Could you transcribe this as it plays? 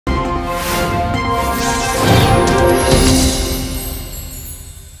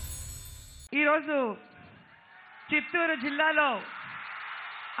ఈరోజు చిత్తూరు జిల్లాలో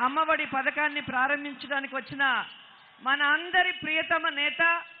అమ్మఒడి పథకాన్ని ప్రారంభించడానికి వచ్చిన మన అందరి ప్రియతమ నేత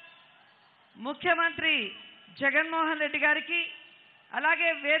ముఖ్యమంత్రి జగన్మోహన్ రెడ్డి గారికి, అలాగే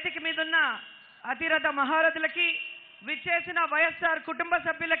వేదిక మీద ఉన్న అతిరథ మహారథులకి, విచ్చేసిన వైఎస్ఆర్ కుటుంబ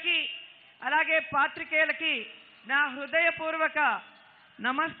సభ్యులకి, అలాగే పాత్రికేయులకి నా హృదయపూర్వక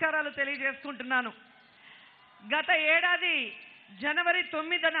నమస్కారాలు తెలియజేసుకుంటున్నాను. గత ఏడాది జనవరి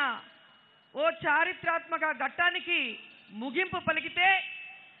 9న ఓ చారిత్రాత్మక ఘట్టానికి ముగింపు పలికితే,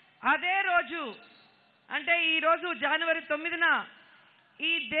 అదే రోజు అంటే ఈరోజు జనవరి 9న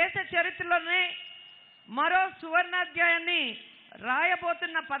ఈ దేశ చరిత్రలోనే మరో సువర్ణాధ్యాయాన్ని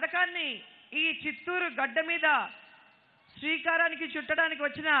రాయబోతున్న పథకాన్ని ఈ చిత్తూరు గడ్డ మీద శ్రీకారానికి చుట్టడానికి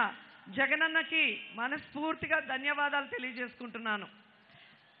వచ్చిన జగనన్నకి మనస్ఫూర్తిగా ధన్యవాదాలు తెలియజేసుకుంటున్నాను.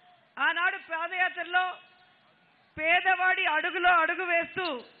 ఆనాడు పాదయాత్రలో పేదవాడి అడుగులో అడుగు వేస్తూ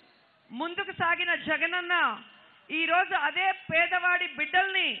ముందుకు సాగిన జగనన్న ఈరోజు అదే పేదవాడి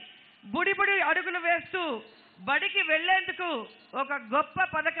బిడ్డల్ని బుడిబుడి అడుగులు వేస్తూ బడికి వెళ్లేందుకు ఒక గొప్ప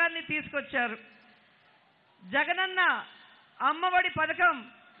పథకాన్ని తీసుకొచ్చారు. జగనన్న అమ్మఒడి పథకం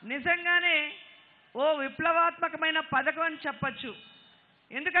నిజంగానే ఓ విప్లవాత్మకమైన పథకం అని చెప్పచ్చు.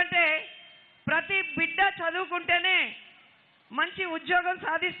 ఎందుకంటే ప్రతి బిడ్డ చదువుకుంటేనే, మంచి ఉద్యోగం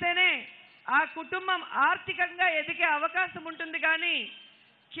సాధిస్తేనే ఆ కుటుంబం ఆర్థికంగా ఎదిగే అవకాశం ఉంటుంది. కానీ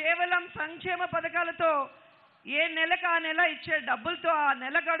కేవలం సంక్షేమ పథకాలతో ఏ నెలకు ఆ నెల ఇచ్చే డబ్బులతో ఆ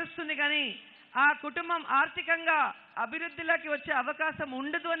నెల గడుస్తుంది, కానీ ఆ కుటుంబం ఆర్థికంగా అభివృద్ధిలోకి వచ్చే అవకాశం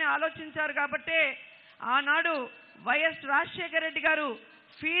ఉండదు అని ఆలోచించారు. కాబట్టే ఆనాడు వైఎస్ రాజశేఖర రెడ్డి గారు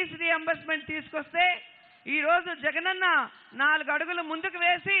ఫీజు రీఎంబర్స్మెంట్ తీసుకొస్తే, ఈరోజు జగనన్న 4 అడుగులు ముందుకు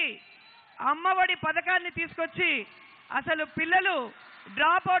వేసి అమ్మఒడి పథకాన్ని తీసుకొచ్చి అసలు పిల్లలు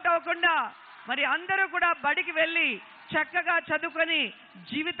డ్రాప్ అవుట్ అవ్వకుండా మరి అందరూ కూడా బడికి వెళ్ళి చక్కగా చదువుకొని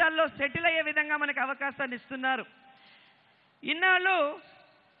జీవితాల్లో సెటిల్ అయ్యే విధంగా మనకు అవకాశాన్ని ఇస్తున్నారు. ఇన్నాళ్ళు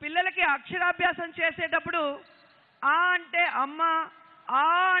పిల్లలకి అక్షరాభ్యాసం చేసేటప్పుడు ఆ అంటే అమ్మ, ఆ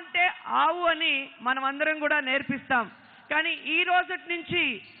అంటే ఆవు అని మనం అందరం కూడా నేర్పిస్తాం. కానీ ఈ రోజుటి నుంచి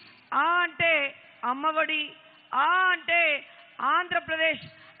ఆ అంటే అమ్మఒడి, ఆ అంటే ఆంధ్రప్రదేశ్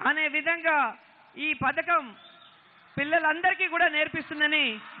అనే విధంగా ఈ పథకం పిల్లలందరికీ కూడా నేర్పిస్తుందని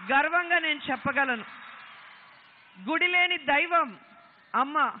గర్వంగా నేను చెప్పగలను. గుడి లేని దైవం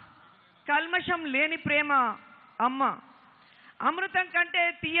అమ్మ, కల్మషం లేని ప్రేమ అమ్మ, అమృతం కంటే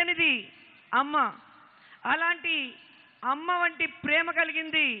తీయనిది అమ్మ. అలాంటి అమ్మ వంటి ప్రేమ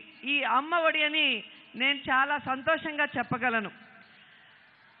కలిగింది ఈ అమ్మఒడి అని నేను చాలా సంతోషంగా చెప్పగలను.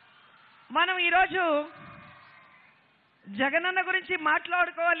 మనం ఈరోజు జగనన్న గురించి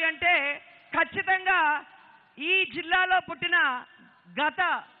మాట్లాడుకోవాలి అంటే ఖచ్చితంగా ఈ జిల్లాలో పుట్టిన గత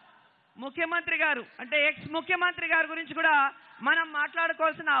ముఖ్యమంత్రి గారు అంటే ఎక్స్ ముఖ్యమంత్రి గారి గురించి కూడా మనం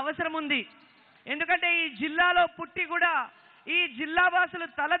మాట్లాడుకోవాల్సిన అవసరం ఉంది. ఎందుకంటే ఈ జిల్లాలో పుట్టి కూడా ఈ జిల్లా వాసులు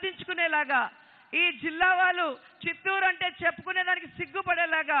తలదించుకునేలాగా, ఈ జిల్లా వాళ్ళు చిత్తూరు అంటే చెప్పుకునేదానికి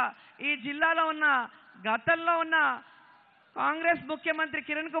సిగ్గుపడేలాగా ఈ జిల్లాలో ఉన్న గతంలో ఉన్న కాంగ్రెస్ ముఖ్యమంత్రి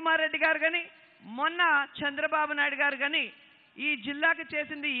కిరణ్ కుమార్ రెడ్డి గారు కానీ, మొన్న చంద్రబాబు నాయుడు గారు కానీ ఈ జిల్లాకు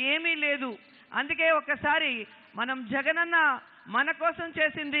చేసింది ఏమీ లేదు. అందుకే ఒక్కసారి మనం జగనన్న మన కోసం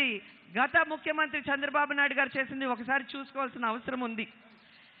చేసింది, గత ముఖ్యమంత్రి చంద్రబాబు నాయుడు గారు చేసింది ఒకసారి చూసుకోవాల్సిన అవసరం ఉంది.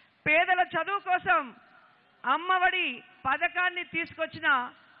 పేదల చదువు కోసం అమ్మఒడి పథకాన్ని తీసుకొచ్చిన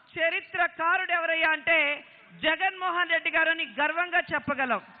చరిత్రకారుడు ఎవరయ్యా అంటే జగన్మోహన్ రెడ్డి గారు అని గర్వంగా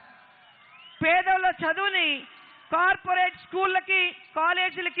చెప్పగలం. పేదల చదువుని కార్పొరేట్ స్కూళ్ళకి,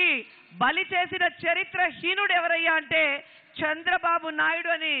 కాలేజీలకి బలి చేసిన చరిత్రహీనుడు ఎవరయ్యా అంటే చంద్రబాబు నాయుడు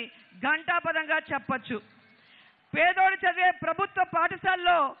అని ఘంటాపదంగా చెప్పచ్చు. పేదోడు చదివే ప్రభుత్వ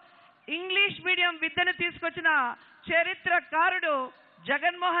పాఠశాలలో ఇంగ్లీష్ మీడియం విద్యను తీసుకొచ్చిన చరిత్రకారుడు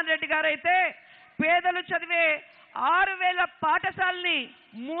జగన్మోహన్ రెడ్డి గారైతే, పేదలు చదివే 6000 పాఠశాలని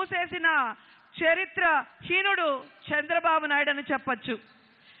మూసేసిన చరిత్రహీనుడు చంద్రబాబు నాయుడు అని చెప్పచ్చు.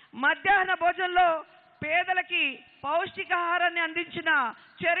 మధ్యాహ్న భోజనంలో పేదలకి పౌష్టికాహారాన్ని అందించిన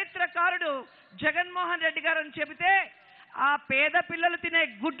చరిత్రకారుడు జగన్మోహన్ రెడ్డి గారు అని చెబితే, ఆ పేద పిల్లలు తినే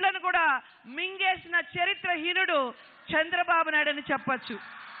గుడ్లను కూడా మింగేసిన చరిత్రహీనుడు చంద్రబాబు నాయుడు అని చెప్పచ్చు.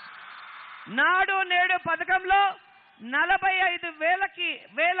 నేడు పథకంలో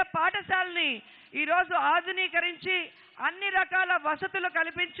 45,000 పాఠశాలని ఈరోజు ఆధునీకరించి అన్ని రకాల వసతులు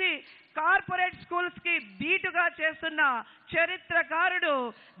కల్పించి కార్పొరేట్ స్కూల్స్ కి ధీటుగా చేస్తున్న చరిత్రకారుడు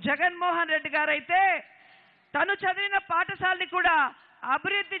జగన్మోహన్ రెడ్డి గారైతే, తను చదివిన పాఠశాలని కూడా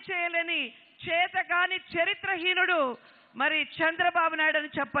అభివృద్ధి చేయలేని చేతకాని చరిత్రహీనుడు మరి చంద్రబాబు నాయుడు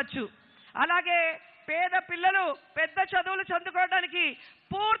అని చెప్పచ్చు. అలాగే పేద పిల్లలు పెద్ద చదువులు చదువుకోవడానికి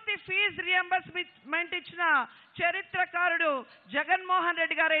పూర్తి ఫీజు రియంబర్స్మెంట్ ఇచ్చిన చరిత్రకారుడు జగన్మోహన్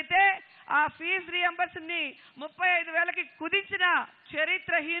రెడ్డి గారు అయితే ఆ ఫీజు రియంబర్స్ని 35,000కి కుదించిన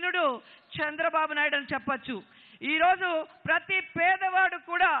చరిత్రహీనుడు చంద్రబాబు నాయుడు అని చెప్పొచ్చు. ఈరోజు ప్రతి పేదవాడు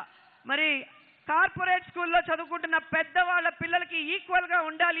కూడా మరి కార్పొరేట్ స్కూల్లో చదువుకుంటున్న పెద్దవాళ్ళ పిల్లలకి ఈక్వల్గా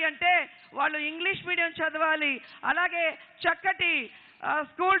ఉండాలి అంటే వాళ్ళు ఇంగ్లీష్ మీడియం చదవాలి. అలాగే చక్కటి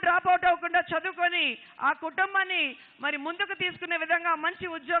స్కూల్ డ్రాప్ అవుట్ అవ్వకుండా చదువుకొని ఆ కుటుంబాన్ని మరి ముందుకు తీసుకునే విధంగా మంచి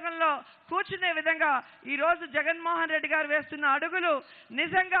ఉద్యోగంలో కూర్చునే విధంగా ఈరోజు జగన్మోహన్ రెడ్డి గారు వేస్తున్న అడుగులు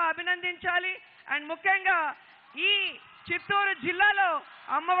నిజంగా అభినందించాలి. అండ్ ముఖ్యంగా ఈ చిత్తూరు జిల్లాలో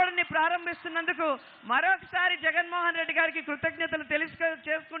అమ్మఒడిని ప్రారంభిస్తున్నందుకు మరొకసారి జగన్మోహన్ రెడ్డి గారికి కృతజ్ఞతలు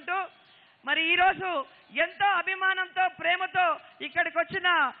చేసుకుంటూ మరి ఈరోజు ఎంతో అభిమానంతో ప్రేమతో ఇక్కడికి వచ్చిన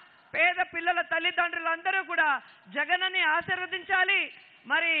పేద పిల్లల తల్లిదండ్రులందరూ కూడా జగనన్ని ఆశీర్వదించాలి.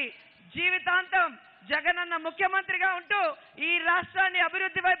 మరి జీవితాంతం జగనన్న ముఖ్యమంత్రిగా ఉంటూ ఈ రాష్ట్రాన్ని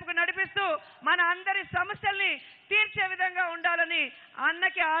అభివృద్ధి వైపుకు నడిపిస్తూ మన అందరి సమస్యల్ని తీర్చే విధంగా ఉండాలని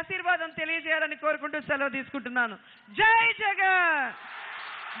అన్నకి ఆశీర్వాదం తెలియజేయాలని కోరుకుంటూ సెలవు తీసుకుంటున్నాను. జై జగన్,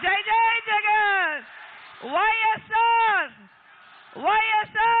 జై జై జగన్, వైఎస్ఆర్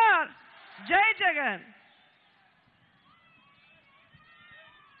వైఎస్ఆర్, జై జగన్.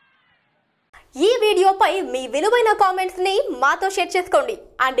 ఈ వీడియోపై మీ విలువైన కామెంట్స్ ని మాతో షేర్ చేసుకోండి.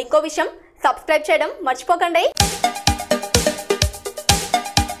 అండ్ ఇంకో విషయం, సబ్స్క్రైబ్ చేయడం మర్చిపోకండి.